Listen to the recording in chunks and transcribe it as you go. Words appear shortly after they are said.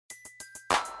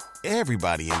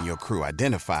Everybody in your crew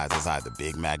identifies as either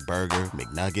Big Mac Burger,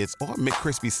 McNuggets, or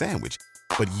McCrispy Sandwich.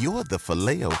 But you're the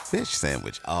Filet-O-Fish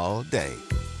Sandwich all day.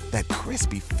 That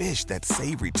crispy fish, that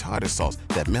savory tartar sauce,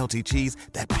 that melty cheese,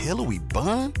 that pillowy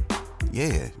bun.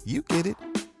 Yeah, you get it.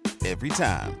 Every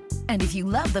time. And if you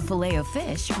love the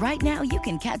Filet-O-Fish, right now you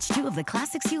can catch two of the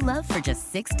classics you love for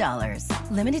just $6.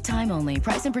 Limited time only.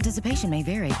 Price and participation may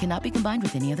vary. Cannot be combined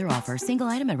with any other offer. Single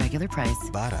item at regular price.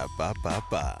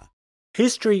 Ba-da-ba-ba-ba.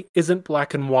 History isn't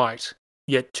black and white,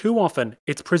 yet too often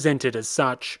it's presented as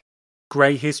such.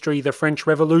 Grey History, The French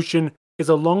Revolution is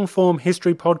a long-form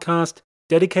history podcast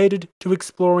dedicated to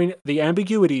exploring the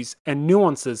ambiguities and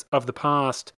nuances of the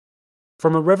past.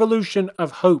 From a revolution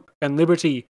of hope and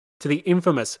liberty to the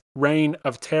infamous Reign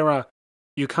of Terror,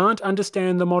 you can't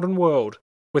understand the modern world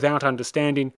without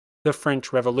understanding the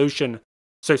French Revolution.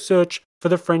 So search for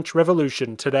the French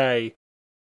Revolution today.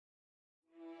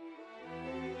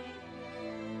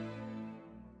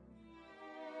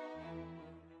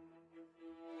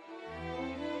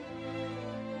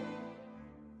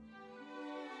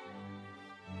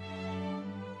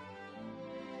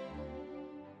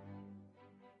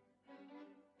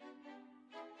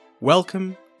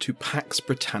 Welcome to Pax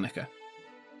Britannica.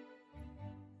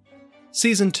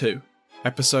 Season 2,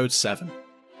 Episode 7.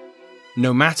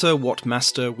 No matter what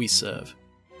master we serve.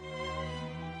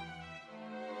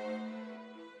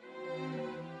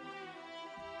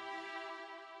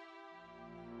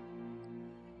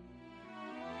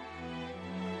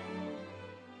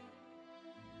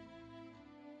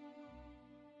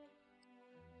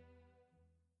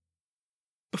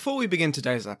 Before we begin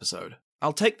today's episode,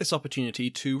 I'll take this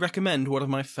opportunity to recommend one of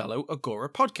my fellow Agora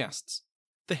podcasts,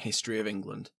 The History of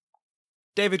England.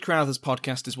 David Crowther's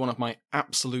podcast is one of my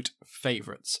absolute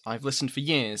favourites. I've listened for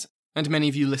years, and many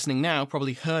of you listening now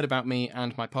probably heard about me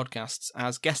and my podcasts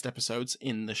as guest episodes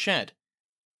in The Shed.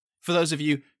 For those of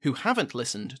you who haven't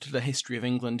listened to The History of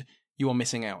England, you are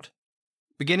missing out.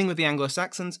 Beginning with the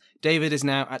Anglo-Saxons, David is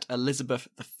now at Elizabeth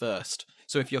I,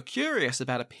 so if you're curious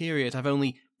about a period I've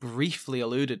only briefly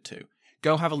alluded to,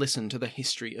 go have a listen to the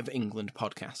History of England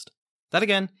podcast. That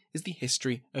again is the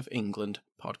History of England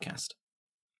podcast.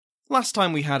 Last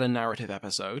time we had a narrative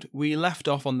episode, we left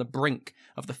off on the brink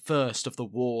of the first of the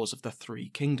Wars of the Three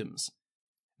Kingdoms.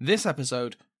 This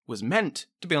episode was meant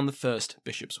to be on the First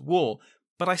Bishop's War,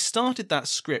 but I started that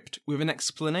script with an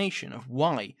explanation of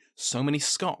why so many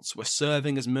Scots were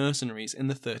serving as mercenaries in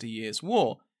the 30 Years'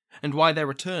 War, and why their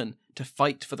return to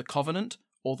fight for the Covenant,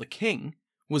 or the King,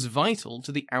 was vital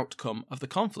to the outcome of the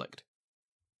conflict.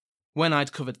 When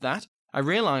I'd covered that, I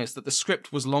realised that the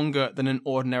script was longer than an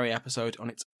ordinary episode on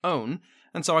its own,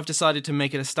 and so I've decided to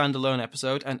make it a standalone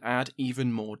episode and add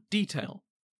even more detail.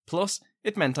 Plus,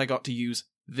 it meant I got to use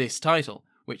this title,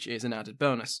 which is an added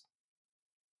bonus.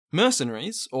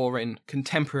 Mercenaries, or in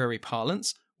contemporary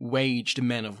parlance, waged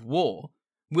men of war,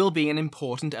 will be an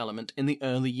important element in the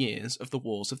early years of the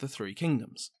Wars of the Three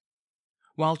Kingdoms.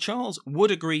 While Charles would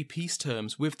agree peace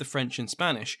terms with the French and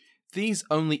Spanish, these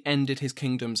only ended his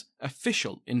kingdom's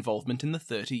official involvement in the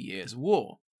 30 Years'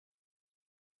 War.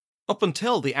 Up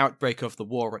until the outbreak of the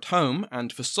war at home,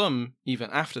 and for some even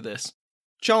after this,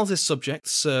 Charles's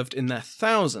subjects served in their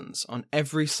thousands on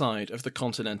every side of the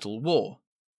Continental War.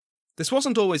 This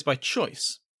wasn't always by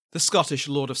choice. The Scottish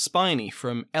Lord of Spiney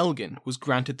from Elgin was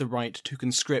granted the right to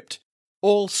conscript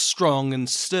all strong and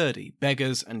sturdy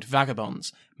beggars and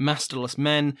vagabonds, masterless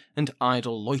men and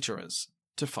idle loiterers,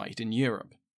 to fight in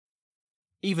Europe.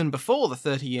 Even before the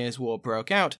 30 Years' War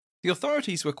broke out, the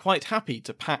authorities were quite happy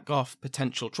to pack off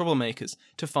potential troublemakers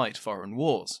to fight foreign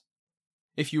wars.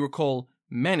 If you recall,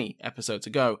 many episodes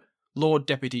ago, Lord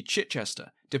Deputy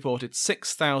Chichester deported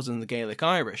 6,000 Gaelic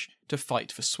Irish to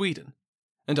fight for Sweden,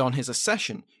 and on his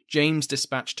accession, James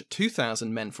dispatched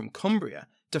 2,000 men from Cumbria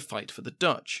to fight for the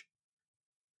Dutch.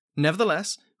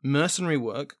 Nevertheless, mercenary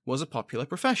work was a popular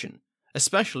profession,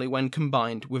 especially when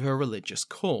combined with a religious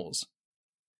cause.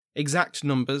 Exact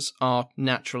numbers are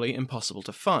naturally impossible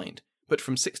to find, but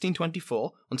from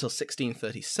 1624 until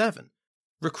 1637,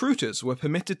 recruiters were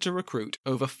permitted to recruit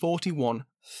over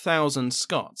 41,000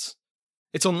 Scots.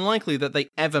 It's unlikely that they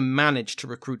ever managed to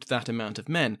recruit that amount of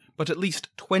men, but at least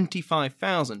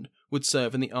 25,000 would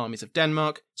serve in the armies of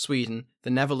Denmark, Sweden, the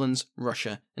Netherlands,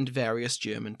 Russia, and various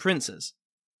German princes.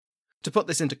 To put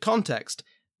this into context,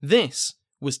 this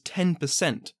was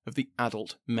 10% of the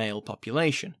adult male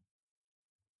population.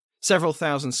 Several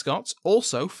thousand Scots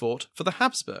also fought for the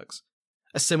Habsburgs.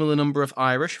 A similar number of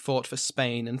Irish fought for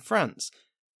Spain and France.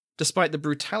 Despite the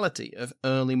brutality of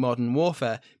early modern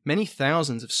warfare, many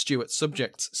thousands of Stuart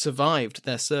subjects survived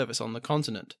their service on the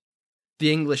continent.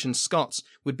 The English and Scots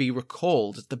would be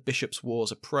recalled as the Bishops'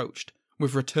 Wars approached,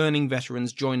 with returning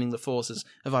veterans joining the forces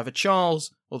of either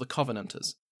Charles or the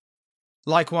Covenanters.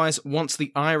 Likewise, once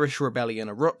the Irish rebellion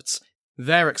erupts,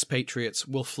 their expatriates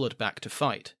will flood back to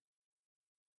fight.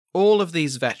 All of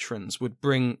these veterans would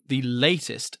bring the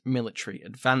latest military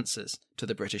advances to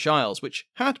the British Isles, which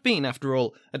had been, after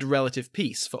all, at relative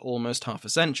peace for almost half a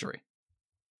century.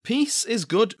 Peace is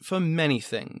good for many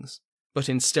things, but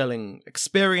instilling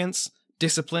experience,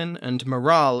 discipline, and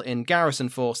morale in garrison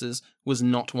forces was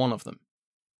not one of them.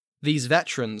 These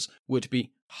veterans would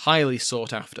be highly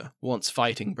sought after once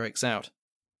fighting breaks out.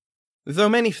 Though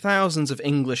many thousands of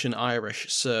English and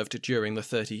Irish served during the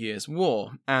 30 Years'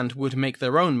 War, and would make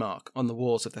their own mark on the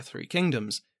wars of the Three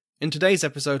Kingdoms, in today's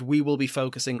episode we will be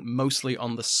focusing mostly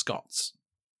on the Scots.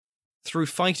 Through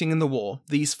fighting in the war,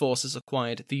 these forces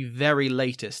acquired the very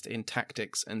latest in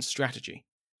tactics and strategy.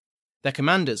 Their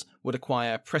commanders would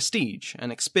acquire prestige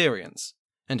and experience,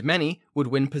 and many would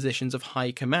win positions of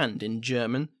high command in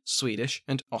German, Swedish,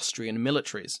 and Austrian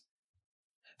militaries.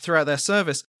 Throughout their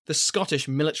service, the Scottish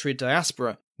military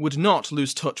diaspora would not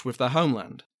lose touch with their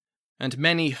homeland, and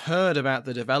many heard about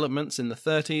the developments in the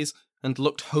 30s and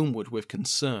looked homeward with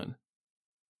concern.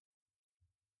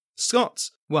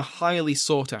 Scots were highly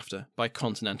sought after by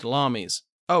continental armies,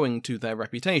 owing to their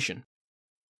reputation.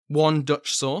 One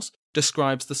Dutch source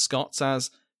describes the Scots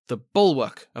as the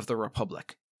bulwark of the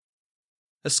Republic.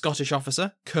 A Scottish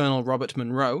officer, Colonel Robert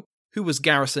Monroe, who was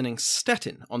garrisoning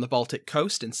Stettin on the Baltic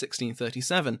coast in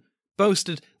 1637,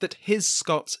 boasted that his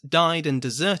Scots died and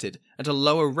deserted at a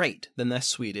lower rate than their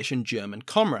Swedish and German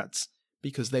comrades,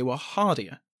 because they were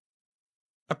hardier.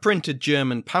 A printed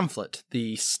German pamphlet,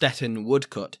 the Stettin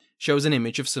Woodcut, shows an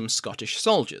image of some Scottish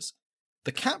soldiers.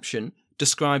 The caption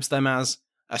describes them as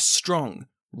a strong,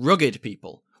 rugged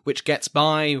people, which gets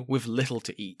by with little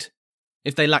to eat.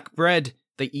 If they lack bread,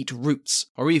 they eat roots,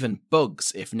 or even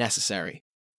bugs if necessary.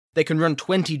 They can run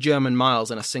 20 German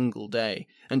miles in a single day,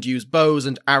 and use bows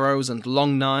and arrows and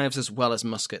long knives as well as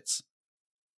muskets.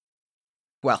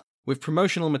 Well, with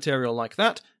promotional material like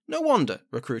that, no wonder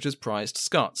recruiters prized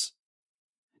Scots.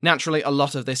 Naturally, a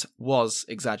lot of this was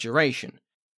exaggeration,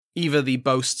 either the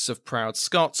boasts of proud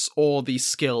Scots or the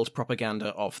skilled propaganda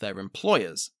of their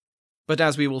employers. But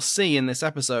as we will see in this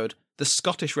episode, the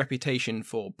Scottish reputation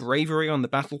for bravery on the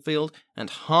battlefield and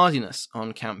hardiness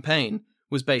on campaign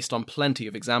was based on plenty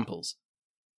of examples.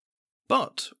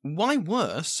 But why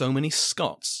were so many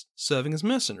Scots serving as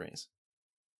mercenaries?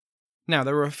 Now,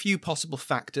 there are a few possible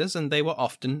factors, and they were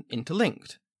often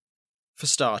interlinked. For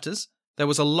starters, there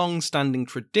was a long-standing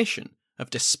tradition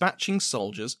of dispatching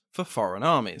soldiers for foreign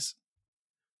armies.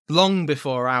 Long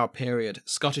before our period,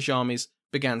 Scottish armies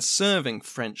began serving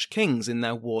French kings in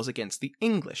their wars against the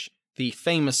English, the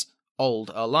famous Old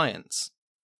Alliance.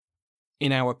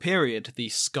 In our period, the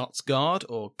Scots Guard,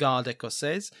 or Garde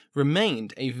Écossaise,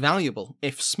 remained a valuable,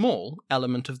 if small,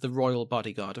 element of the royal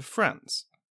bodyguard of France.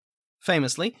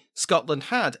 Famously, Scotland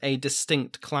had a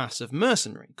distinct class of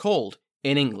mercenary called,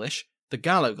 in English, the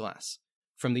Gallowglass,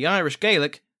 from the Irish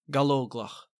Gaelic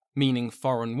Gallowglach, meaning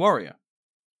foreign warrior.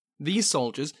 These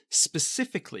soldiers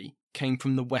specifically came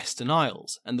from the Western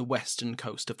Isles and the western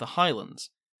coast of the Highlands,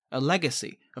 a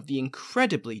legacy of the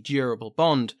incredibly durable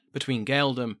bond between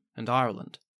Gaeldom and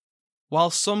Ireland.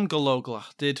 While some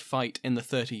Gallowglach did fight in the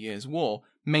 30 Years' War,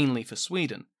 mainly for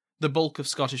Sweden, the bulk of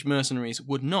Scottish mercenaries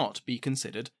would not be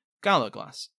considered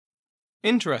Gallowglass.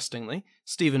 Interestingly,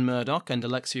 Stephen Murdoch and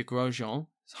Alexia Grosjean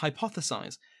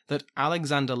hypothesize that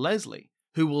Alexander Leslie,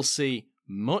 who we'll see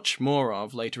much more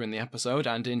of later in the episode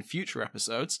and in future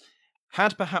episodes,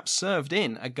 had perhaps served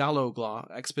in a Gallowglass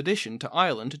expedition to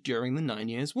Ireland during the 9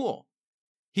 Years' War.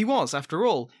 He was, after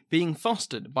all, being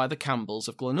fostered by the Campbells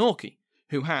of Glenorchy,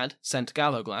 who had sent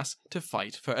Gallowglass to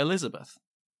fight for Elizabeth.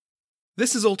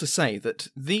 This is all to say that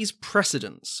these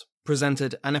precedents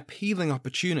presented an appealing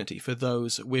opportunity for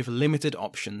those with limited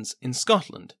options in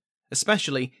Scotland,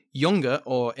 especially younger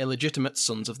or illegitimate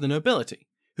sons of the nobility,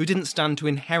 who didn't stand to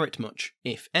inherit much,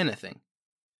 if anything.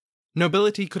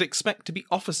 Nobility could expect to be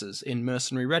officers in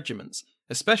mercenary regiments,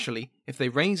 especially if they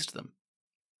raised them.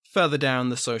 Further down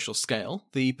the social scale,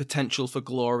 the potential for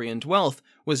glory and wealth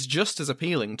was just as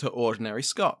appealing to ordinary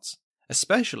Scots,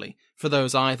 especially for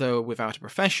those either without a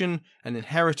profession, an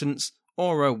inheritance,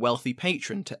 or a wealthy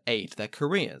patron to aid their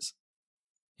careers.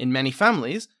 In many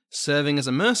families, serving as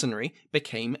a mercenary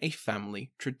became a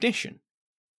family tradition.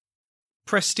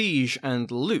 Prestige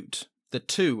and loot, the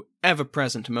two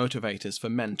ever-present motivators for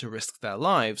men to risk their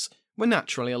lives, were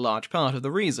naturally a large part of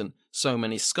the reason so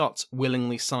many Scots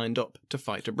willingly signed up to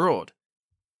fight abroad.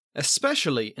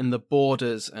 Especially in the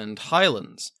Borders and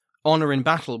Highlands, Honour in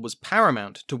battle was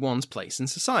paramount to one's place in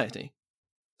society.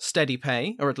 Steady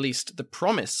pay, or at least the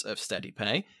promise of steady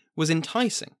pay, was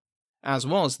enticing, as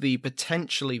was the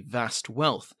potentially vast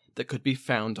wealth that could be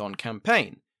found on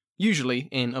campaign, usually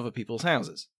in other people's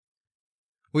houses.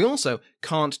 We also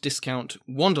can't discount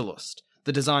wanderlust,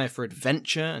 the desire for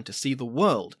adventure and to see the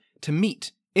world, to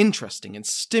meet interesting and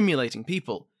stimulating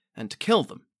people, and to kill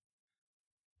them.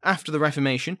 After the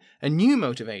Reformation, a new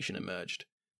motivation emerged,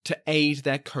 to aid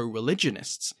their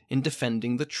co-religionists in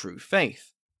defending the true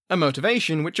faith, a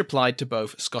motivation which applied to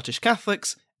both Scottish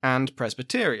Catholics and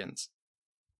Presbyterians.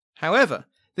 However,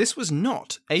 this was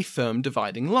not a firm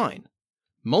dividing line.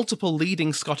 Multiple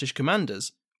leading Scottish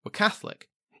commanders were Catholic,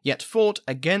 yet fought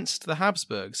against the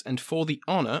Habsburgs and for the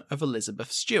honour of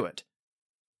Elizabeth Stuart.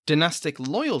 Dynastic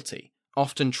loyalty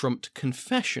often trumped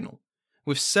confessional,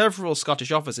 with several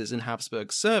Scottish officers in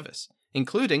Habsburg service,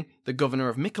 including the Governor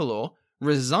of Mickleore,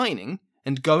 resigning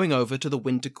and going over to the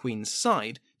Winter Queen's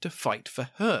side to fight for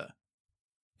her.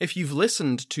 If you've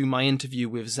listened to my interview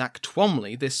with Zach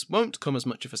Twomley, this won't come as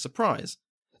much of a surprise.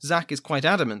 Zach is quite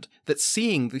adamant that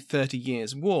seeing the 30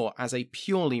 Years' War as a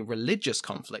purely religious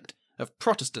conflict of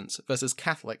Protestants versus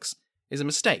Catholics is a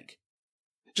mistake.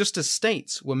 Just as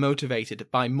states were motivated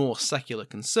by more secular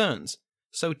concerns,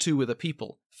 so too were the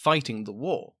people fighting the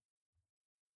war.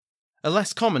 A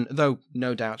less common, though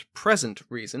no doubt present,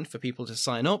 reason for people to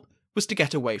sign up was to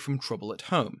get away from trouble at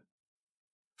home.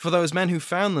 For those men who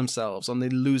found themselves on the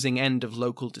losing end of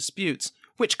local disputes,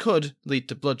 which could lead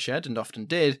to bloodshed and often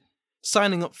did,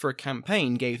 signing up for a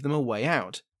campaign gave them a way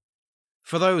out.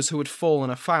 For those who had fallen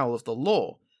afoul of the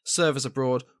law, service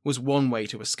abroad was one way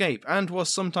to escape, and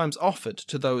was sometimes offered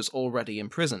to those already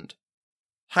imprisoned.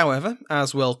 However,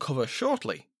 as we'll cover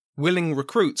shortly, willing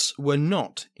recruits were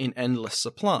not in endless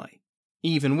supply,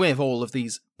 even with all of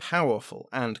these powerful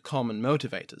and common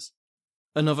motivators.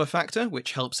 Another factor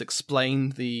which helps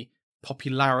explain the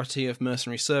popularity of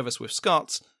mercenary service with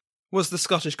Scots was the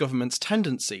Scottish government's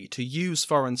tendency to use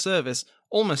foreign service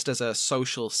almost as a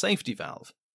social safety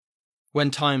valve.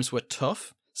 When times were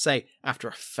tough, say after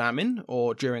a famine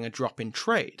or during a drop in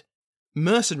trade,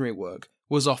 mercenary work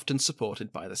was often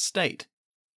supported by the state.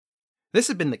 This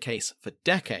had been the case for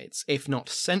decades, if not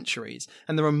centuries,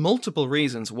 and there are multiple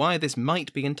reasons why this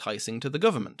might be enticing to the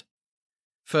government.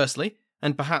 Firstly,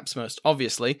 and perhaps most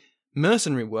obviously,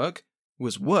 mercenary work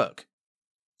was work.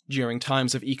 During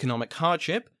times of economic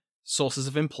hardship, sources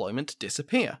of employment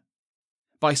disappear.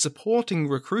 By supporting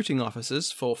recruiting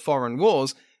officers for foreign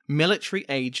wars,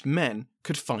 military-aged men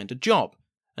could find a job,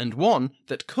 and one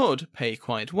that could pay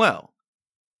quite well.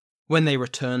 When they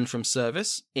returned from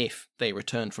service, if they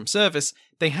returned from service,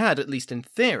 they had, at least in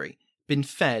theory, been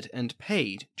fed and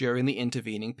paid during the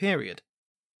intervening period.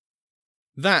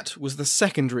 That was the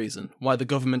second reason why the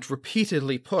government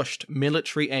repeatedly pushed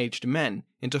military-aged men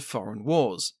into foreign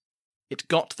wars. It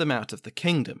got them out of the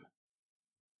kingdom.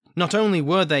 Not only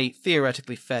were they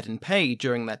theoretically fed and paid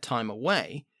during their time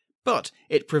away, but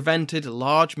it prevented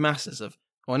large masses of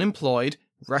unemployed,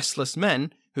 restless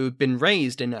men who had been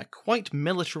raised in a quite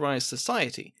militarized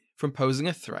society from posing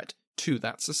a threat to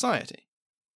that society.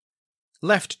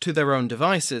 Left to their own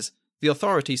devices, the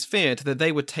authorities feared that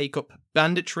they would take up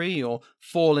banditry or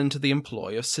fall into the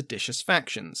employ of seditious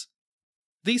factions.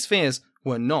 These fears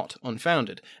were not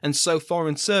unfounded, and so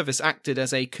foreign service acted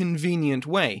as a convenient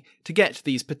way to get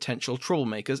these potential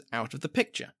troublemakers out of the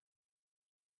picture.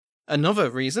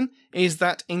 Another reason is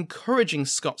that encouraging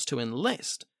Scots to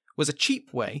enlist was a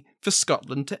cheap way for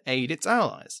Scotland to aid its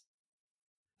allies.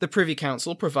 The Privy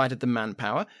Council provided the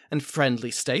manpower, and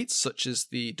friendly states such as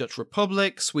the Dutch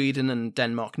Republic, Sweden, and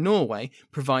Denmark-Norway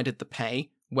provided the pay,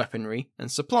 weaponry,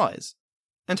 and supplies.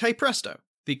 And hey presto,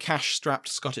 the cash-strapped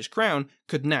Scottish crown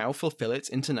could now fulfill its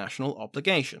international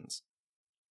obligations.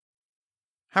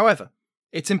 However,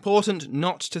 it's important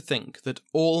not to think that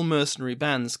all mercenary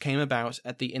bands came about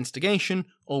at the instigation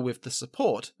or with the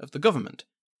support of the government.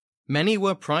 Many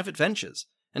were private ventures,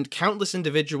 and countless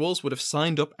individuals would have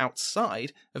signed up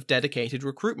outside of dedicated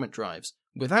recruitment drives,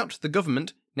 without the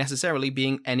government necessarily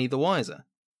being any the wiser.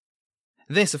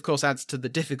 This, of course, adds to the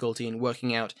difficulty in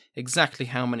working out exactly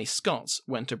how many Scots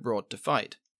went abroad to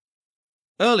fight.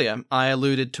 Earlier, I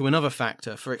alluded to another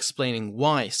factor for explaining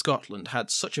why Scotland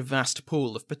had such a vast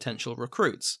pool of potential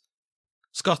recruits.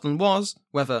 Scotland was,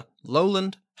 whether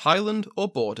lowland, highland, or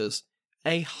borders,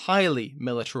 a highly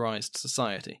militarised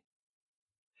society.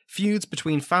 Feuds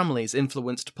between families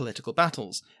influenced political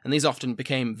battles, and these often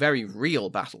became very real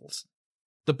battles.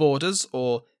 The borders,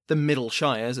 or the Middle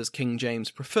Shires as King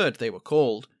James preferred they were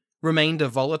called, remained a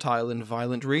volatile and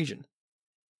violent region.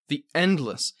 The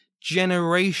endless,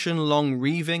 generation-long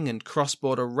reaving and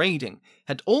cross-border raiding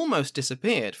had almost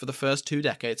disappeared for the first 2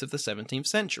 decades of the 17th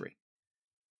century.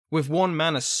 With one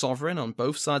man as sovereign on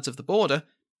both sides of the border,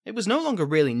 it was no longer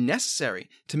really necessary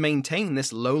to maintain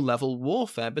this low-level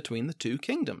warfare between the two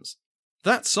kingdoms.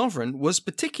 That sovereign was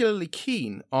particularly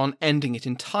keen on ending it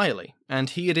entirely, and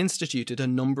he had instituted a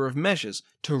number of measures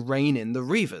to rein in the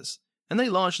reavers, and they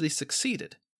largely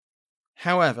succeeded.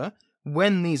 However,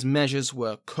 when these measures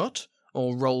were cut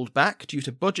or rolled back due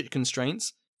to budget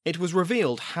constraints, it was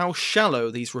revealed how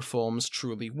shallow these reforms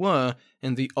truly were,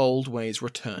 and the old ways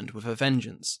returned with a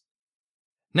vengeance.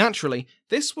 Naturally,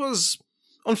 this was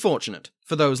unfortunate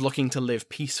for those looking to live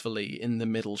peacefully in the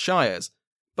Middle Shires,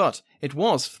 but it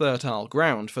was fertile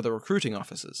ground for the recruiting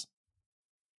officers.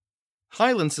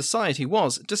 Highland society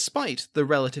was, despite the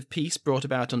relative peace brought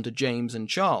about under James and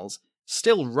Charles,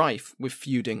 still rife with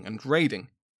feuding and raiding.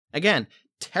 Again,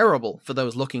 terrible for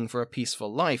those looking for a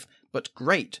peaceful life, but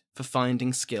great for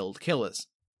finding skilled killers.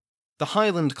 The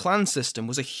Highland clan system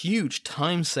was a huge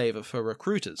time saver for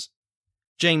recruiters.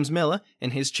 James Miller,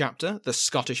 in his chapter, The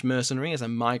Scottish Mercenary as a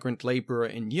Migrant Labourer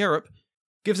in Europe,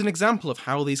 gives an example of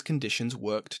how these conditions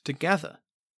worked together.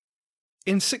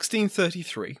 In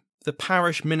 1633, the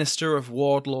parish minister of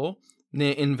Wardlaw,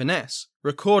 near Inverness,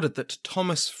 recorded that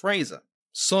Thomas Fraser,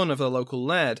 son of the local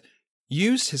laird,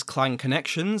 used his clan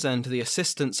connections and the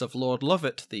assistance of Lord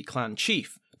Lovat, the clan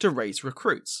chief, to raise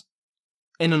recruits.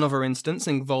 In another instance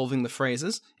involving the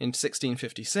Frasers, in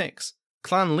 1656,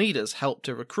 clan leaders helped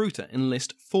a recruiter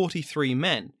enlist 43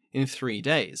 men in 3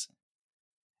 days.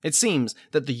 It seems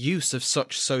that the use of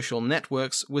such social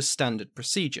networks was standard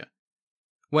procedure.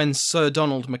 When Sir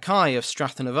Donald Mackay of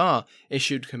Strathnavar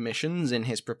issued commissions in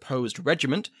his proposed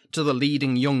regiment to the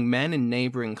leading young men in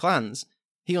neighbouring clans,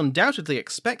 he undoubtedly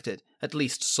expected at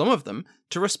least some of them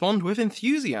to respond with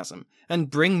enthusiasm and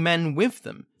bring men with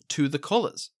them to the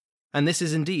colours, and this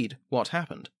is indeed what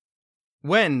happened.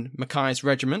 When Mackay's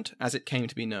regiment, as it came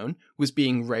to be known, was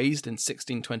being raised in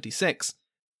 1626,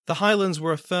 the Highlands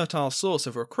were a fertile source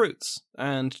of recruits,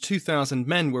 and 2,000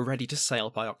 men were ready to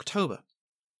sail by October.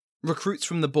 Recruits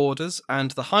from the borders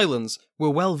and the Highlands were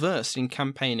well versed in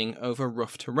campaigning over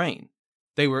rough terrain.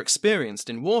 They were experienced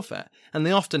in warfare, and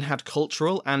they often had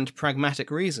cultural and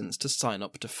pragmatic reasons to sign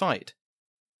up to fight.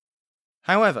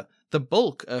 However, the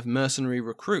bulk of mercenary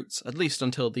recruits, at least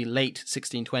until the late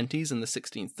 1620s and the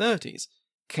 1630s,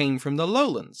 came from the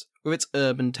lowlands, with its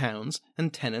urban towns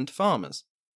and tenant farmers.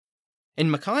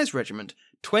 In Mackay's regiment,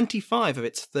 25 of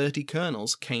its 30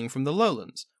 colonels came from the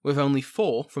lowlands, with only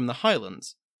 4 from the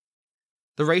Highlands.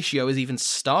 The ratio is even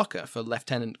starker for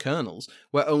lieutenant colonels,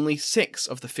 where only 6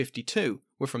 of the 52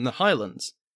 were from the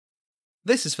Highlands.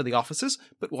 This is for the officers,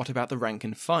 but what about the rank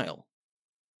and file?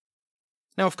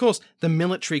 Now, of course, the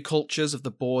military cultures of the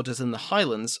borders and the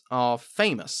Highlands are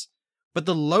famous, but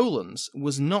the lowlands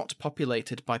was not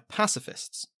populated by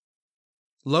pacifists.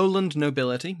 Lowland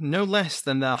nobility, no less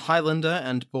than their Highlander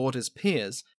and borders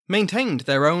peers, maintained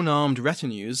their own armed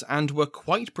retinues and were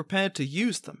quite prepared to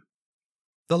use them.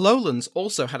 The lowlands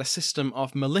also had a system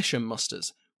of militia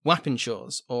musters,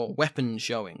 wappenshaws or weapon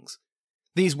showings.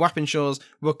 These wappenshaws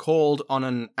were called on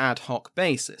an ad hoc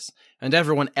basis, and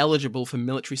everyone eligible for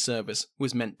military service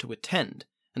was meant to attend,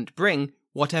 and bring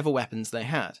whatever weapons they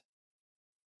had.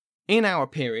 In our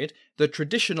period, the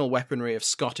traditional weaponry of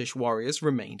Scottish warriors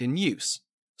remained in use.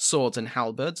 Swords and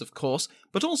halberds, of course,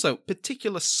 but also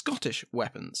particular Scottish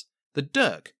weapons. The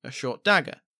dirk, a short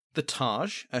dagger, the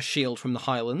targe, a shield from the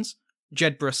Highlands,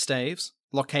 Jedburgh staves,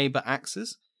 Lochaber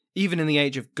axes. Even in the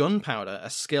age of gunpowder, a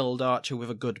skilled archer with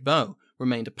a good bow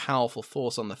remained a powerful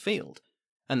force on the field,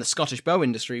 and the Scottish bow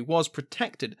industry was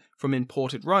protected from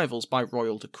imported rivals by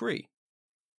royal decree.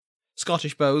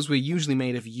 Scottish bows were usually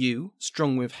made of yew,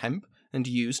 strung with hemp, and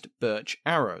used birch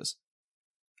arrows.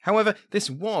 However, this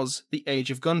was the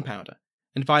age of gunpowder,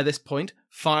 and by this point,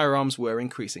 firearms were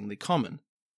increasingly common.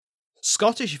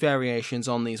 Scottish variations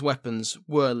on these weapons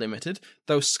were limited,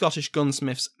 though Scottish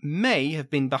gunsmiths may have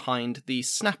been behind the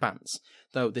snap-ants,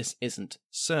 though this isn't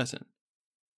certain.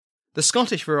 The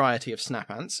Scottish variety of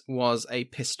snap-ants was a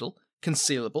pistol,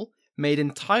 concealable, made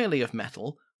entirely of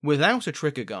metal, without a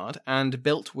trigger guard, and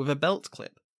built with a belt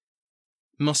clip.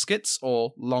 Muskets,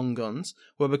 or long guns,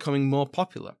 were becoming more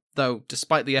popular, though,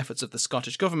 despite the efforts of the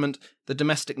Scottish government, the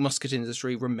domestic musket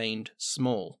industry remained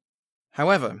small.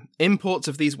 However, imports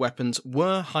of these weapons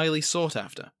were highly sought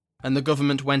after, and the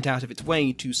government went out of its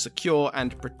way to secure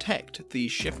and protect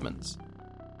these shipments.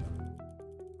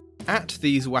 At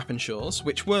these wappenshaws,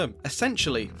 which were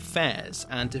essentially fairs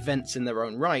and events in their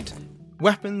own right,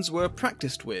 weapons were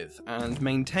practiced with and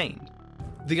maintained.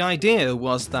 The idea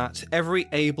was that every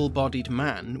able-bodied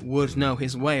man would know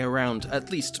his way around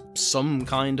at least some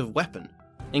kind of weapon,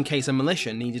 in case a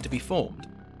militia needed to be formed.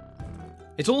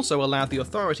 It also allowed the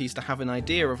authorities to have an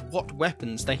idea of what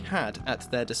weapons they had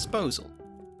at their disposal,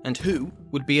 and who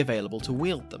would be available to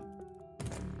wield them.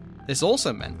 This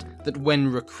also meant that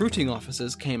when recruiting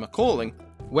officers came a-calling,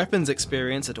 weapons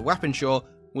experience at Wappenshaw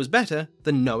was better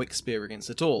than no experience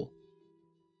at all.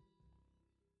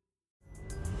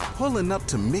 Pulling up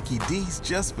to Mickey D's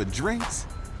just for drinks?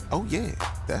 Oh yeah,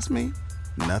 that's me.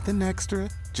 Nothing extra,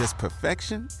 just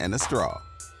perfection and a straw.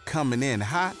 Coming in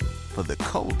hot for the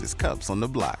coldest cups on the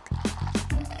block.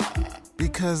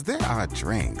 Because there are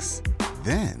drinks.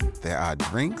 Then there are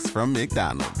drinks from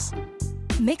McDonald's.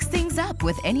 Mix things up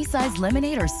with any size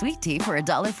lemonade or sweet tea for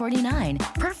 $1.49.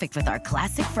 Perfect with our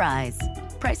classic fries.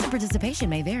 Price and participation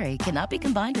may vary. Cannot be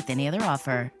combined with any other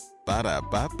offer.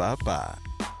 Ba-da-ba-ba-ba.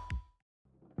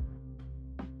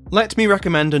 Let me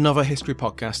recommend another history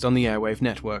podcast on the Airwave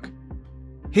Network.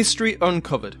 History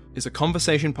Uncovered is a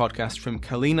conversation podcast from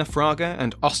Kalina Fraga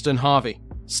and Austin Harvey,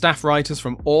 staff writers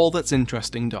from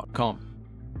allthat'sinteresting.com.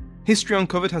 History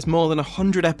Uncovered has more than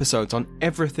 100 episodes on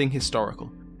everything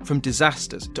historical, from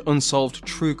disasters to unsolved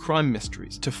true crime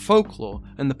mysteries to folklore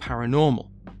and the paranormal.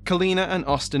 Kalina and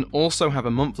Austin also have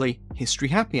a monthly History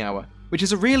Happy Hour, which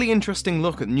is a really interesting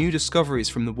look at new discoveries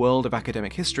from the world of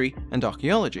academic history and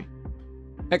archaeology.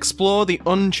 Explore the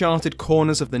uncharted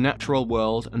corners of the natural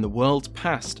world and the world's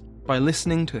past by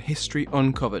listening to History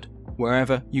Uncovered,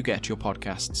 wherever you get your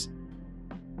podcasts.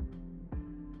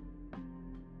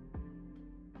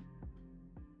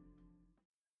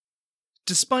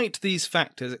 Despite these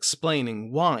factors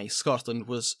explaining why Scotland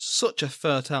was such a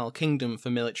fertile kingdom for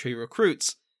military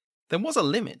recruits, there was a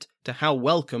limit to how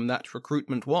welcome that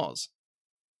recruitment was.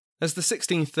 As the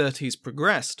 1630s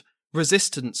progressed,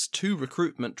 resistance to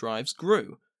recruitment drives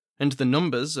grew, and the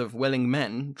numbers of willing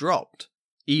men dropped,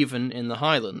 even in the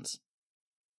Highlands.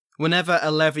 Whenever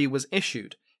a levy was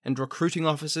issued and recruiting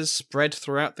officers spread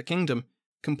throughout the kingdom,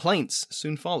 complaints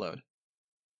soon followed.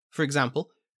 For example,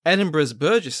 Edinburgh's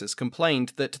burgesses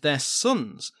complained that their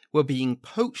sons were being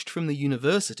poached from the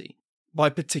university by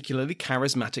particularly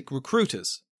charismatic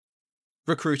recruiters.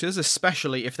 Recruiters,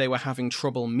 especially if they were having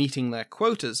trouble meeting their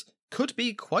quotas, could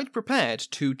be quite prepared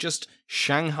to just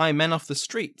Shanghai men off the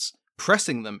streets,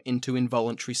 pressing them into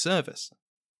involuntary service.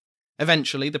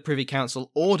 Eventually, the Privy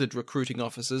Council ordered recruiting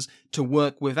officers to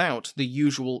work without the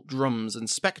usual drums and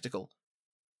spectacle.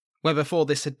 Where before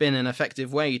this had been an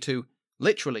effective way to,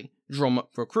 literally, drum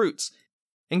up recruits,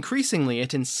 increasingly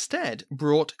it instead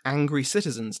brought angry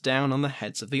citizens down on the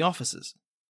heads of the officers.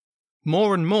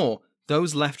 More and more,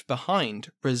 those left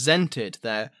behind resented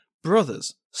their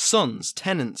brothers, sons,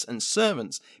 tenants, and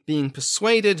servants being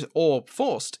persuaded or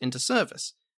forced into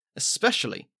service,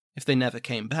 especially if they never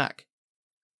came back.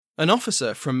 An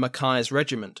officer from Mackay's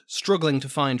regiment, struggling to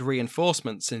find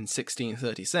reinforcements in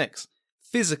 1636,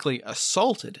 physically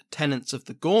assaulted tenants of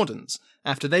the Gordons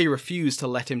after they refused to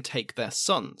let him take their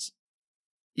sons.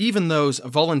 Even those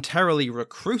voluntarily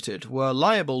recruited were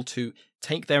liable to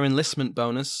take their enlistment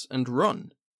bonus and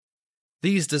run.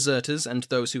 These deserters and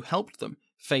those who helped them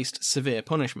faced severe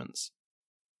punishments.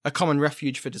 A common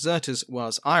refuge for deserters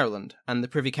was Ireland, and the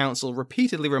Privy Council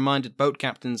repeatedly reminded boat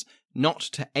captains not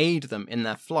to aid them in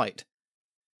their flight.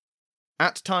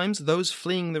 At times, those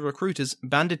fleeing the recruiters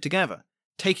banded together,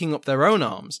 taking up their own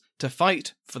arms to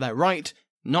fight for their right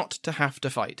not to have to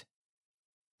fight.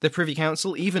 The Privy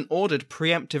Council even ordered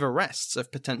preemptive arrests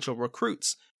of potential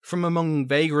recruits from among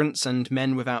vagrants and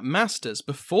men without masters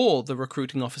before the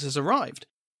recruiting officers arrived.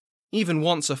 Even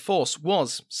once a force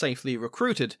was safely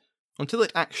recruited, until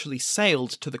it actually sailed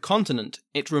to the continent,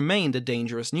 it remained a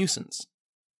dangerous nuisance.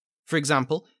 For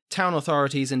example, town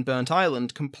authorities in Burnt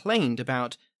Island complained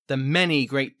about the many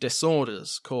great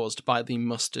disorders caused by the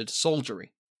mustered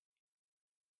soldiery.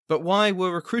 But why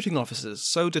were recruiting officers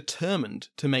so determined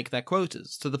to make their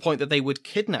quotas, to the point that they would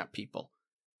kidnap people?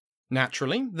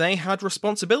 Naturally, they had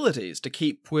responsibilities to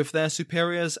keep with their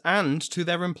superiors and to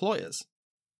their employers.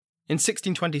 In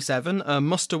 1627, a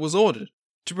muster was ordered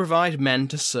to provide men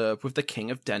to serve with the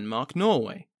King of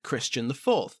Denmark-Norway, Christian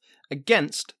IV,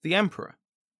 against the Emperor.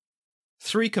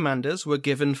 3 commanders were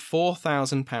given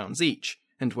 £4,000 each,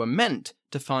 and were meant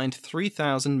to find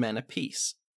 3,000 men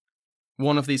apiece.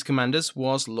 One of these commanders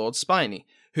was Lord Spiney,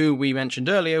 who we mentioned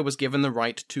earlier was given the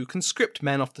right to conscript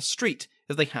men off the street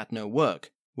if they had no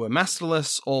work, were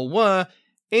masterless, or were,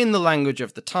 in the language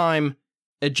of the time,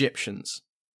 Egyptians,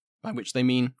 by which they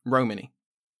mean Romany.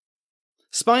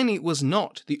 Spiney was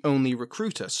not the only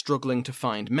recruiter struggling to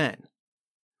find men.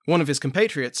 One of his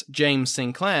compatriots, James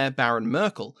Sinclair, Baron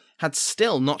Merkel, had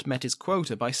still not met his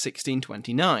quota by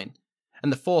 1629,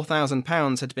 and the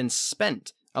 £4,000 had been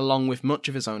spent along with much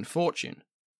of his own fortune.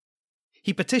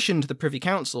 He petitioned the Privy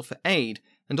Council for aid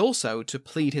and also to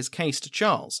plead his case to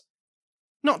Charles.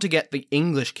 Not to get the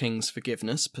English king's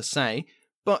forgiveness per se,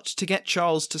 but to get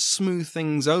Charles to smooth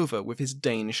things over with his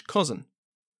Danish cousin.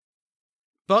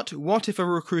 But what if a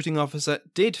recruiting officer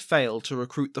did fail to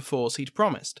recruit the force he'd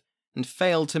promised, and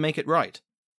failed to make it right?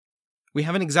 We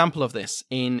have an example of this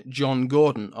in John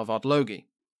Gordon of Ardlogie.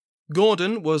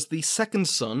 Gordon was the second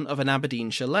son of an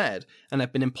Aberdeenshire laird, and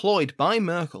had been employed by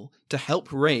Merkel to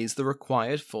help raise the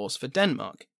required force for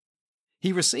Denmark.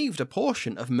 He received a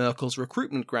portion of Merkel's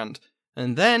recruitment grant,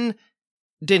 and then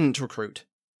didn't recruit.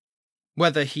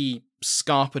 Whether he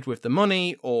scarpered with the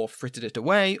money, or frittered it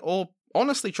away, or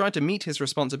honestly tried to meet his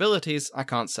responsibilities, I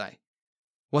can't say.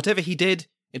 Whatever he did,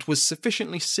 it was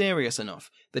sufficiently serious enough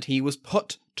that he was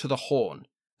put to the horn,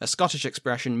 a Scottish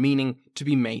expression meaning to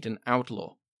be made an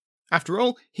outlaw. After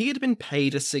all, he had been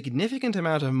paid a significant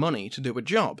amount of money to do a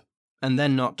job, and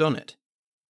then not done it.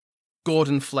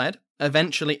 Gordon fled,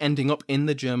 eventually ending up in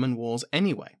the German wars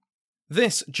anyway.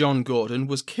 This John Gordon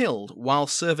was killed while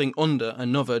serving under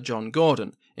another John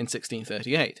Gordon in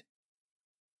 1638.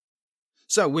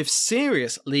 So, with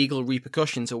serious legal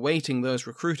repercussions awaiting those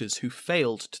recruiters who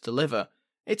failed to deliver,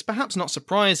 it's perhaps not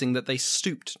surprising that they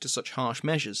stooped to such harsh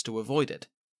measures to avoid it.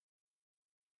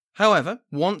 However,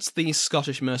 once these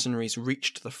Scottish mercenaries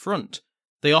reached the front,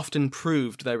 they often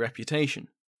proved their reputation.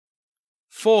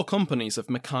 4 companies of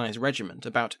Mackay's regiment,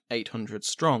 about 800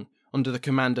 strong, under the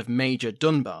command of Major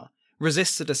Dunbar,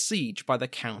 resisted a siege by the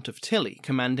Count of Tilly,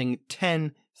 commanding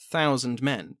 10,000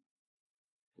 men.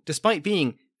 Despite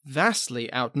being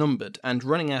vastly outnumbered and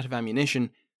running out of ammunition,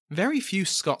 very few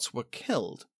Scots were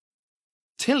killed.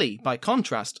 Tilly, by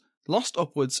contrast, lost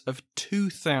upwards of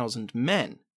 2,000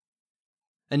 men.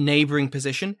 A neighbouring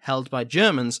position, held by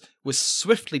Germans, was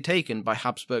swiftly taken by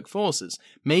Habsburg forces,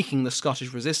 making the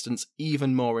Scottish resistance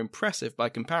even more impressive by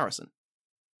comparison.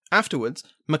 Afterwards,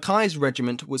 Mackay's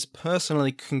regiment was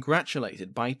personally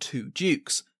congratulated by 2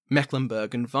 dukes,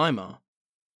 Mecklenburg and Weimar.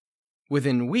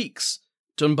 Within weeks,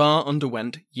 Dunbar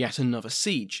underwent yet another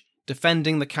siege,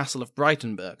 defending the castle of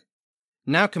Breitenberg.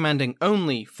 Now commanding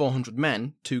only 400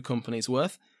 men, 2 companies'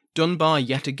 worth, Dunbar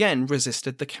yet again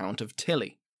resisted the Count of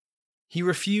Tilly. He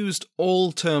refused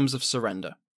all terms of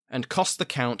surrender, and cost the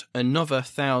Count another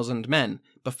 1,000 men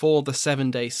before the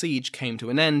 7-day siege came to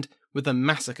an end with a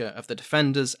massacre of the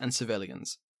defenders and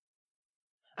civilians.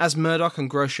 As Murdoch and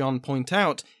Grosjean point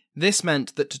out, this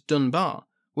meant that Dunbar,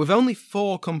 with only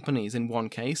 4 companies in one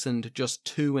case and just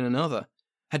 2 in another,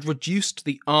 had reduced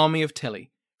the army of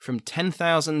Tilly from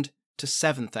 10,000 to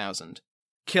 7,000,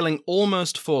 killing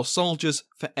almost 4 soldiers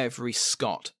for every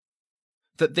Scot.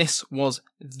 That this was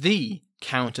the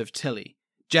Count of Tilly,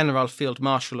 General Field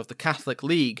Marshal of the Catholic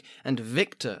League and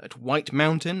victor at White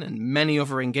Mountain and many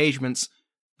other engagements,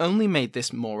 only made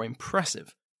this more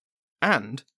impressive,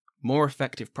 and more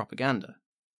effective propaganda.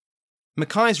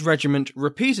 Mackay's regiment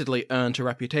repeatedly earned a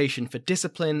reputation for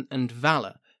discipline and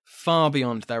valour far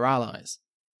beyond their allies.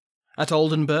 At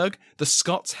Oldenburg, the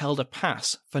Scots held a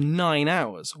pass for 9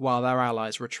 hours while their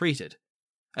allies retreated.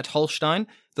 At Holstein,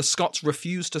 the Scots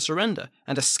refused to surrender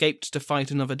and escaped to fight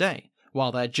another day,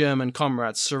 while their German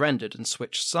comrades surrendered and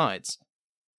switched sides.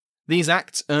 These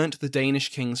acts earned the Danish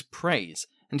king's praise,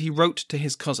 and he wrote to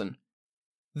his cousin,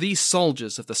 "These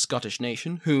soldiers of the Scottish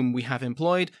nation, whom we have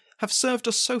employed, have served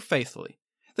us so faithfully,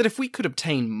 that if we could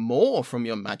obtain more from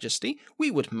your majesty,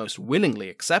 we would most willingly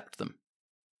accept them."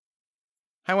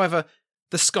 However,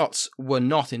 the Scots were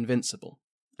not invincible,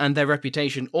 and their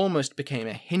reputation almost became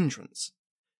a hindrance.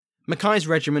 Mackay's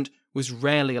regiment was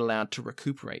rarely allowed to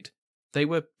recuperate. They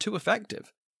were too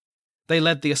effective. They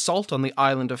led the assault on the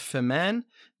island of Fermanagh,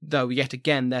 though yet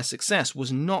again their success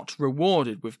was not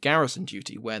rewarded with garrison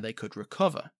duty where they could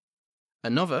recover.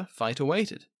 Another fight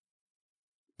awaited.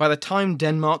 By the time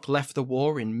Denmark left the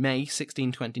war in May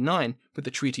 1629 with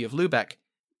the Treaty of Lubeck,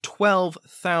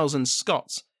 12,000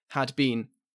 Scots had been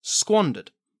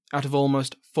squandered out of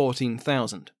almost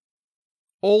 14,000.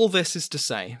 All this is to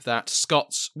say that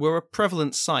Scots were a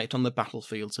prevalent sight on the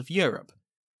battlefields of Europe.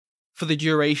 For the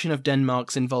duration of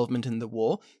Denmark's involvement in the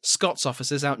war, Scots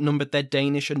officers outnumbered their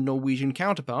Danish and Norwegian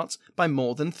counterparts by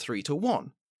more than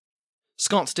 3-1.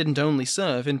 Scots didn't only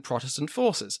serve in Protestant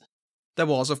forces. There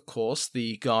was, of course,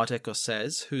 the Garde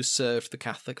Écossaise, who served the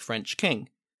Catholic French king,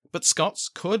 but Scots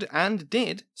could and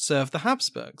did serve the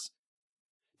Habsburgs.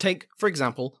 Take, for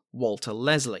example, Walter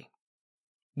Leslie.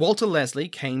 Walter Leslie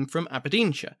came from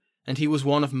Aberdeenshire, and he was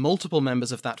one of multiple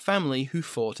members of that family who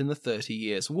fought in the 30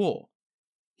 Years' War.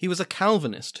 He was a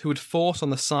Calvinist who had fought on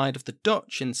the side of the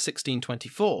Dutch in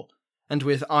 1624, and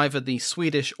with either the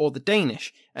Swedish or the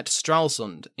Danish at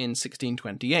Stralsund in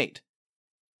 1628.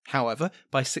 However,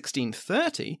 by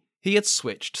 1630, he had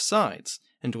switched sides,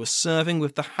 and was serving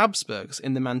with the Habsburgs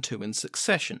in the Mantuan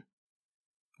succession.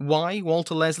 Why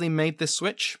Walter Leslie made this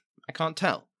switch, I can't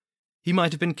tell. He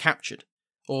might have been captured,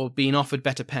 or been offered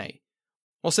better pay,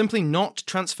 or simply not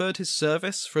transferred his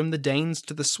service from the Danes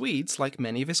to the Swedes like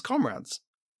many of his comrades.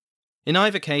 In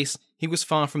either case, he was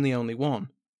far from the only one.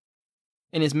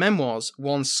 In his memoirs,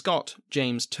 one Scot,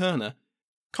 James Turner,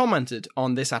 commented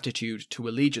on this attitude to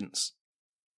allegiance.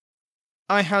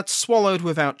 "I had swallowed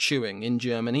without chewing in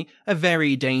Germany a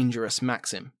very dangerous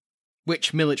maxim,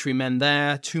 which military men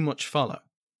there too much follow,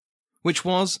 which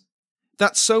was,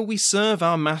 that so we serve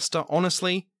our master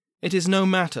honestly, it is no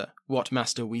matter what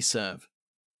master we serve."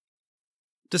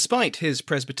 Despite his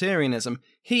Presbyterianism,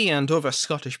 he and other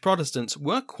Scottish Protestants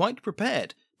were quite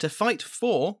prepared to fight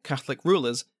for Catholic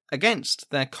rulers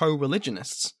against their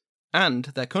co-religionists and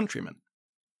their countrymen.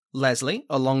 Leslie,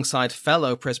 alongside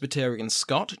fellow Presbyterian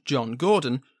Scot John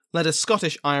Gordon, led a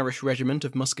Scottish-Irish regiment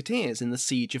of musketeers in the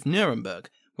siege of Nuremberg,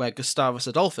 where Gustavus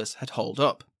Adolphus had holed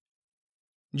up.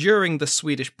 During the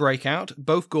Swedish breakout,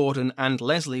 both Gordon and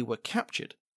Leslie were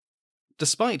captured.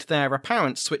 Despite their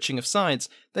apparent switching of sides,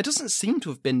 there doesn't seem to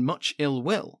have been much ill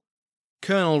will.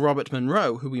 Colonel Robert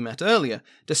Munro, who we met earlier,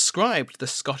 described the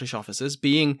Scottish officers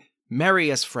being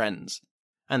merry as friends,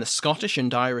 and the Scottish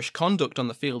and Irish conduct on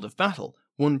the field of battle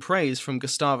won praise from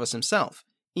Gustavus himself,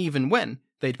 even when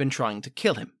they'd been trying to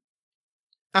kill him.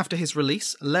 After his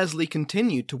release, Leslie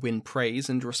continued to win praise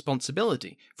and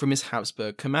responsibility from his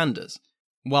Habsburg commanders,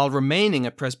 while remaining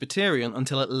a Presbyterian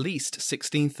until at least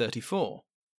 1634.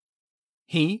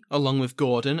 He, along with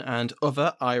Gordon and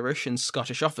other Irish and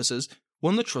Scottish officers,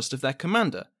 won the trust of their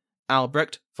commander,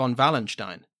 Albrecht von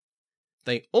Wallenstein.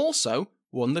 They also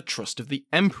won the trust of the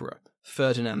Emperor,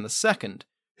 Ferdinand II,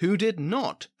 who did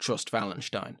not trust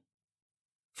Wallenstein.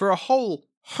 For a whole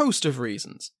host of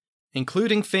reasons,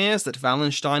 including fears that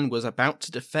Wallenstein was about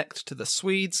to defect to the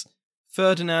Swedes,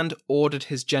 Ferdinand ordered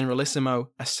his generalissimo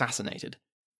assassinated.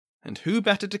 And who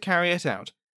better to carry it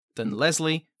out than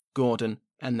Leslie, Gordon,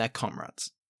 and their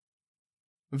comrades?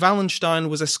 Wallenstein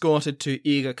was escorted to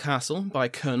Eger Castle by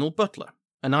Colonel Butler,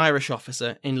 an Irish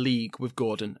officer in league with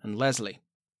Gordon and Leslie.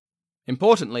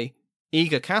 Importantly,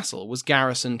 Eger Castle was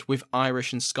garrisoned with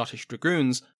Irish and Scottish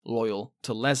dragoons loyal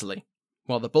to Leslie,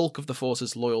 while the bulk of the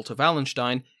forces loyal to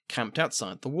Wallenstein camped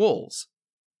outside the walls.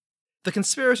 The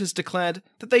conspirators declared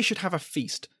that they should have a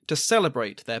feast to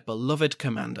celebrate their beloved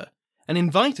commander, and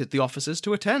invited the officers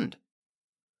to attend.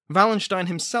 Wallenstein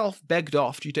himself begged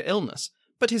off due to illness,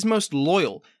 but his most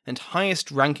loyal and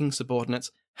highest-ranking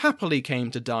subordinates happily came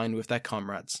to dine with their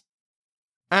comrades.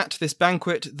 At this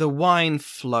banquet, the wine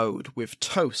flowed with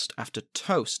toast after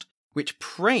toast, which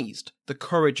praised the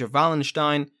courage of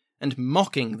Wallenstein and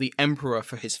mocking the emperor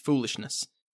for his foolishness.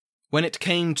 When it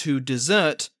came to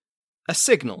dessert, a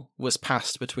signal was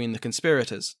passed between the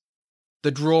conspirators.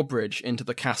 The drawbridge into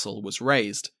the castle was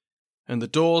raised, and the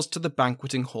doors to the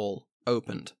banqueting hall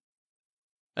opened.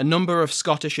 A number of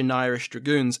Scottish and Irish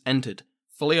dragoons entered,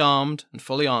 fully armed and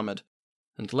fully armoured,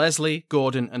 and Leslie,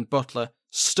 Gordon, and Butler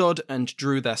stood and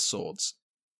drew their swords.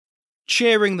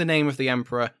 Cheering the name of the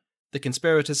Emperor, the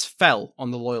conspirators fell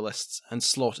on the Loyalists and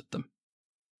slaughtered them.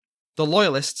 The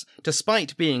Loyalists,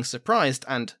 despite being surprised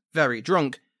and very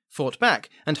drunk, fought back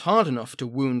and hard enough to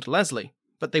wound Leslie,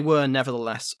 but they were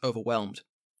nevertheless overwhelmed.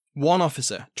 One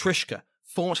officer, Trishka,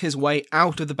 fought his way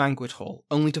out of the banquet hall,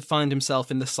 only to find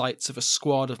himself in the sights of a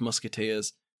squad of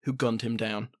musketeers who gunned him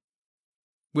down.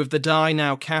 With the die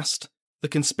now cast, the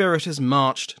conspirators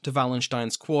marched to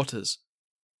Wallenstein's quarters.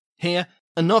 Here,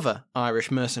 another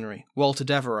Irish mercenary, Walter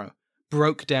Devereux,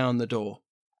 broke down the door.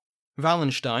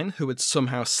 Wallenstein, who had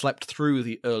somehow slept through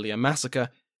the earlier massacre,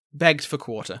 begged for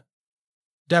quarter.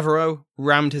 Devereux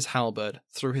rammed his halberd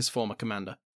through his former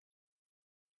commander.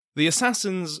 The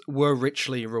assassins were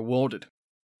richly rewarded.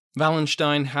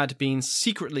 Wallenstein had been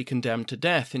secretly condemned to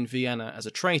death in Vienna as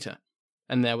a traitor,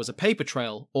 and there was a paper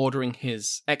trail ordering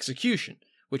his execution,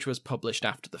 which was published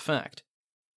after the fact.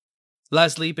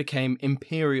 Leslie became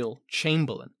Imperial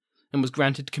Chamberlain and was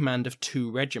granted command of 2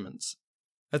 regiments.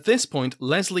 At this point,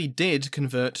 Leslie did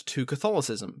convert to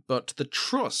Catholicism, but the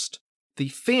trust the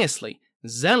fiercely,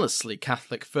 zealously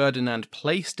Catholic Ferdinand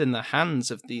placed in the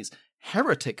hands of these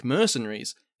heretic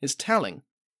mercenaries is telling,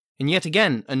 and yet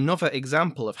again another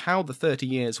example of how the 30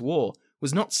 Years' War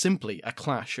was not simply a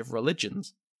clash of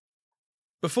religions.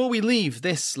 Before we leave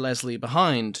this Leslie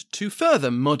behind, to further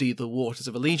muddy the waters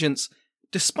of allegiance,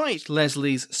 despite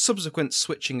Leslie's subsequent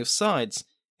switching of sides,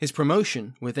 his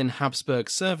promotion within Habsburg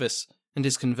service, and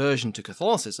his conversion to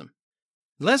Catholicism,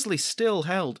 Leslie still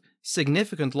held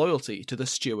significant loyalty to the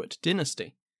Stuart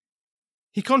dynasty.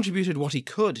 He contributed what he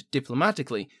could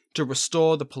diplomatically to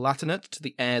restore the Palatinate to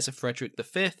the heirs of Frederick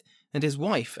V and his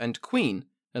wife and queen,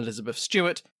 Elizabeth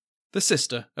Stuart, the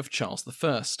sister of Charles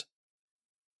I.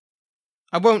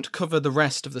 I won't cover the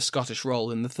rest of the Scottish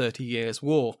role in the 30 Years'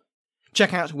 War.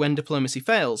 Check out When Diplomacy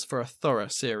Fails for a thorough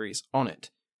series on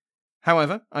it.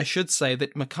 However, I should say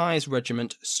that Mackay's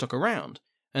regiment stuck around,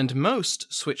 and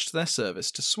most switched their service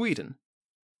to Sweden.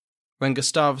 When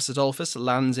Gustavus Adolphus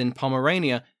lands in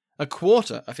Pomerania, a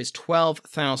quarter of his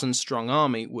 12,000-strong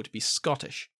army would be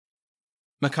Scottish.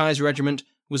 Mackay's regiment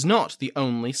was not the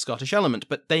only Scottish element,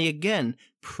 but they again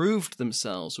proved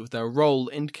themselves with their role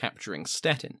in capturing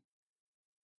Stettin.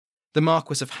 The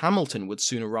Marquis of Hamilton would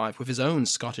soon arrive with his own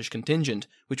Scottish contingent,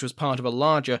 which was part of a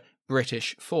larger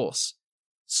British force.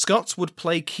 Scots would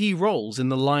play key roles in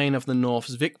the Lion of the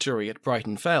North's victory at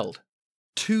Breitenfeld.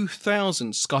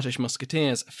 2,000 Scottish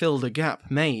musketeers filled a gap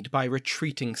made by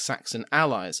retreating Saxon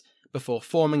allies before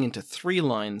forming into 3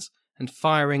 lines and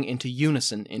firing into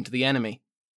unison into the enemy.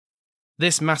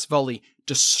 This mass volley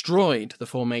destroyed the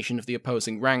formation of the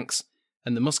opposing ranks,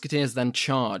 and the musketeers then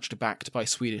charged backed by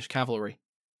Swedish cavalry.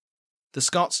 The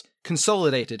Scots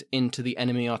consolidated into the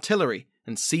enemy artillery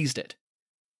and seized it.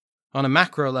 On a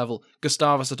macro level,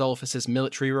 Gustavus Adolphus's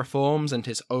military reforms and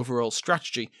his overall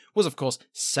strategy was of course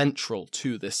central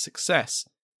to this success.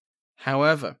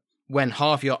 However, when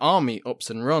half your army ups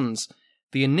and runs,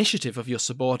 the initiative of your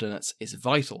subordinates is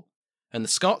vital, and the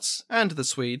Scots and the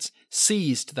Swedes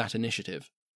seized that initiative.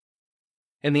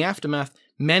 In the aftermath,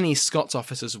 many Scots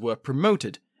officers were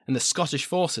promoted, and the Scottish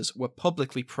forces were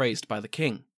publicly praised by the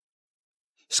king.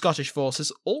 Scottish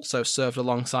forces also served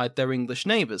alongside their English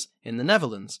neighbours in the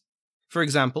Netherlands. For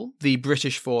example, the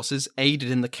British forces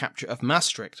aided in the capture of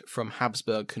Maastricht from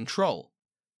Habsburg control.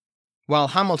 While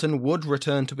Hamilton would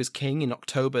return to his king in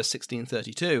October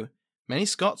 1632, many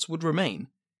Scots would remain,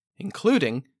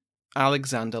 including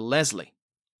Alexander Leslie.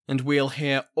 And we'll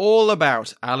hear all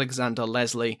about Alexander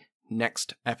Leslie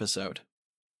next episode.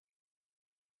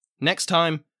 Next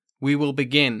time, we will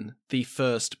begin the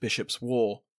First Bishops'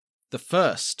 War, the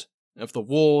first of the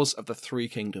Wars of the Three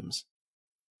Kingdoms.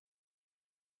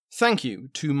 Thank you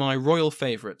to my royal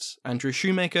favourites, Andrew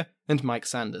Shoemaker and Mike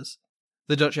Sanders,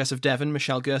 the Duchess of Devon,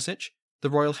 Michelle Gersich, the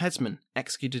Royal Headsman,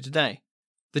 executed today,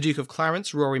 the Duke of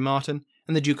Clarence, Rory Martin,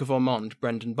 and the Duke of Ormond,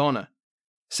 Brendan Bonner.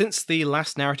 Since the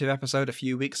last narrative episode a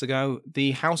few weeks ago,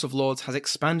 the House of Lords has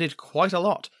expanded quite a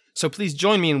lot, so please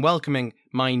join me in welcoming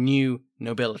my new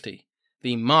nobility,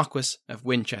 the Marquis of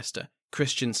Winchester,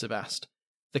 Christian Sebast,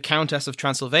 the Countess of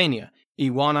Transylvania,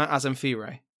 Iwana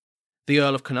Azamfire, the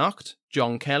Earl of Connaught,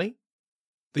 John Kelly,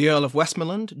 the Earl of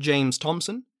Westmoreland, James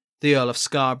Thompson, the Earl of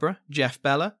Scarborough, Jeff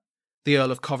Bella, the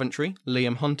Earl of Coventry,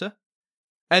 Liam Hunter,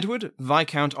 Edward,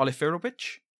 Viscount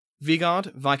Oliferowicz,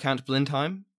 Vigard, Viscount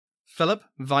Blindheim, Philip,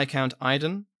 Viscount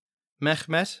Iden,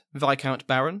 Mehmet, Viscount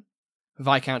Baron,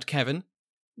 Viscount Kevin,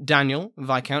 Daniel,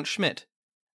 Viscount Schmidt,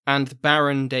 and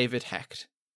Baron David Hecht.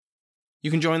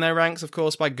 You can join their ranks, of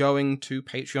course, by going to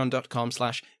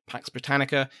patreon.com/Pax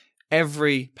Britannica.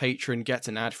 Every patron gets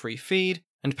an ad-free feed,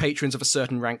 and patrons of a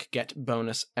certain rank get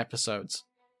bonus episodes.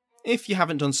 If you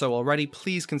haven't done so already,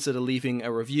 please consider leaving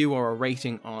a review or a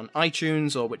rating on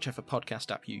iTunes or whichever podcast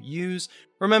app you use.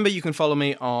 Remember, you can follow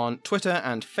me on Twitter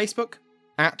and Facebook,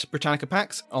 at Britannica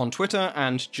Pax on Twitter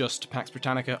and just Pax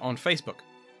Britannica on Facebook.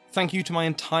 Thank you to my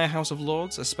entire House of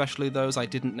Lords, especially those I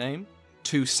didn't name,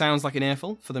 to Sounds Like an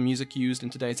Earful for the music used in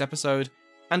today's episode,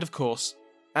 and of course,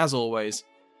 as always,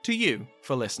 to you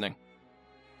for listening.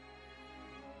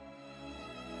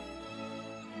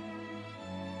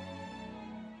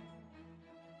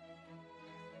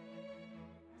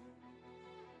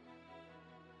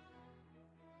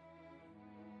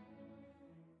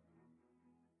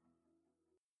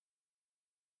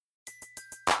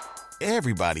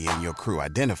 Everybody in your crew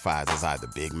identifies as either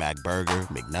Big Mac Burger,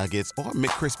 McNuggets, or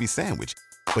McCrispy Sandwich.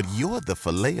 But you're the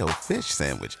Filet-O-Fish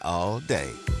Sandwich all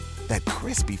day. That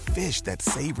crispy fish, that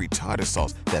savory tartar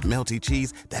sauce, that melty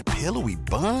cheese, that pillowy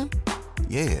bun.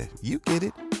 Yeah, you get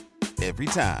it. Every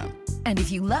time. And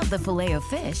if you love the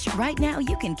Filet-O-Fish, right now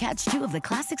you can catch 2 of the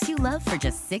classics you love for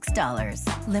just $6.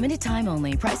 Limited time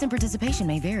only. Price and participation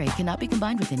may vary. Cannot be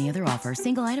combined with any other offer.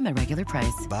 Single item at regular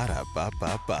price.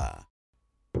 Ba-da-ba-ba-ba.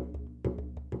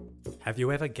 Have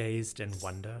you ever gazed in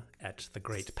wonder at the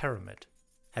Great Pyramid?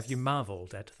 Have you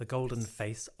marvelled at the golden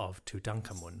face of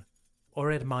Tutankhamun?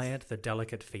 or admired the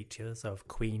delicate features of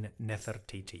Queen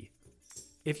Nefertiti?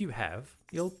 If you have,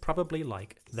 you'll probably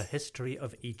like the History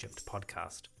of Egypt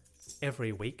podcast.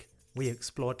 Every week, we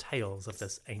explore tales of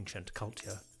this ancient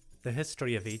culture. The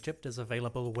History of Egypt is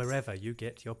available wherever you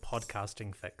get your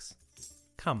podcasting fix.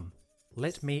 Come,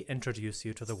 let me introduce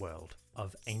you to the world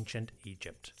of ancient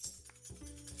Egypt.